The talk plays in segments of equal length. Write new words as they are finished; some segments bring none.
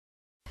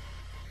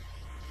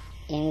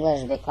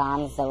English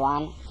becomes the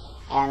one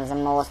and the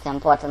most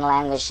important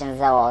language in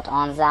the world.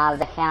 On the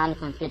other hand,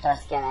 computers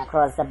can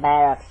cross the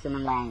barrier of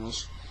human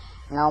language.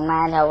 No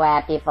matter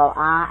where people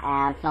are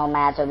and no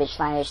matter which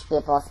language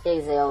people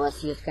speak, they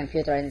always use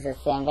computer in the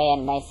same way,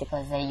 and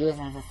basically they're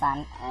using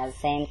the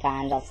same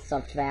kind of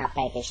software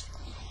package.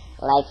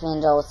 Like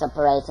Windows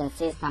operating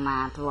system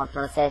and word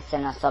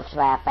processing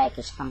software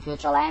package.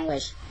 Computer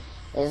language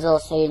is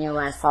also a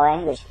universal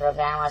language.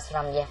 Programmers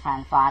from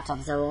different parts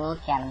of the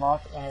world can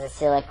work in the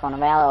Silicon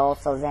Valley.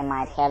 Also, they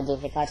might have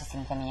difficulties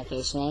in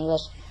communication in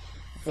English.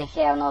 They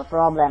have no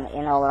problem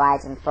in all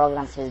writing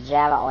programs with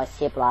Java or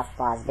C++.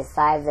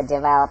 Besides the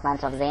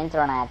development of the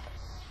Internet,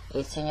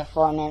 it's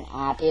uniforming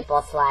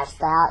people's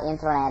lifestyle.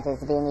 Internet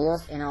is being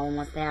used in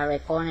almost every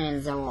corner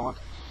in the world.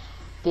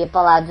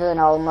 People are doing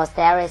almost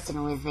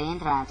everything with the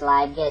Internet,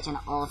 like getting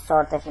all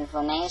sorts of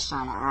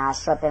information,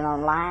 shopping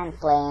online,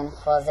 paying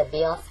for the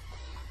bills,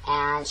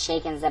 and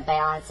checking the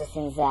balances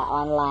in the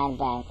online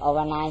bank. Over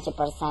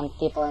 90% of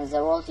people in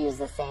the world use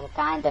the same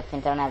kind of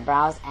Internet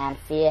browser and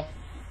see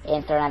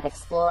Internet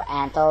Explorer,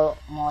 and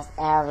almost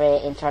every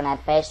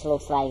Internet page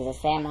looks like the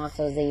same.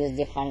 Also, they use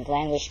different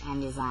language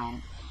and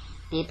design.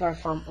 People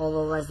from all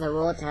over the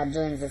world are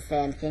doing the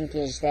same thing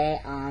each day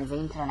on the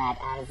Internet,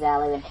 and their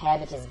living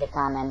habit is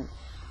becoming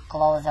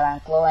closer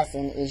and closer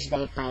in each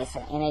day pace.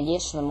 In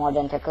addition,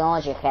 modern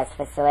technology has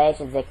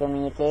facilitated the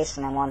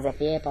communication among the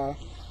people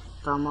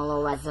from all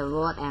over the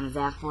world and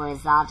therefore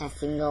result in a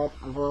single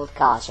world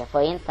culture.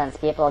 For instance,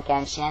 people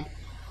can chat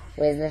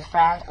with a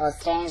friend or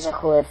stranger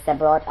who lives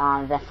abroad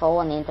on the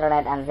phone,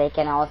 internet, and they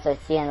can also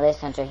see and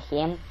listen to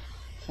him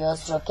through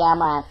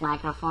camera and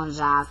microphone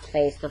just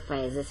face to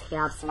face. This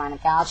helps one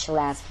culture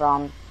learns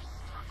from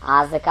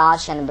other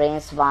culture and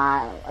brings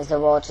the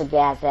world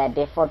together.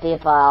 Before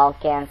people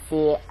can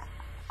see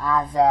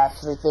others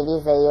through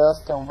TV, they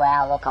used to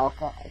wear local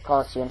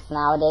costumes.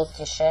 Nowadays,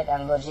 t-shirt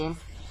and blue jeans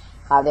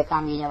have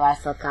become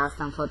universal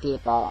custom for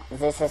people.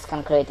 This is a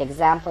concrete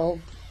example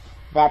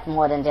that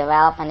modern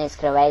development is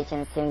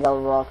creating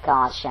single world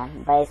culture.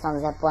 Based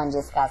on the point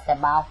discussed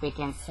above, we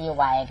can see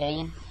why I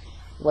agree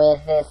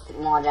with this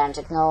modern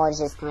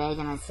technology is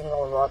creating a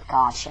single world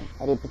culture.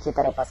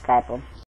 Репетиторы по скайпу.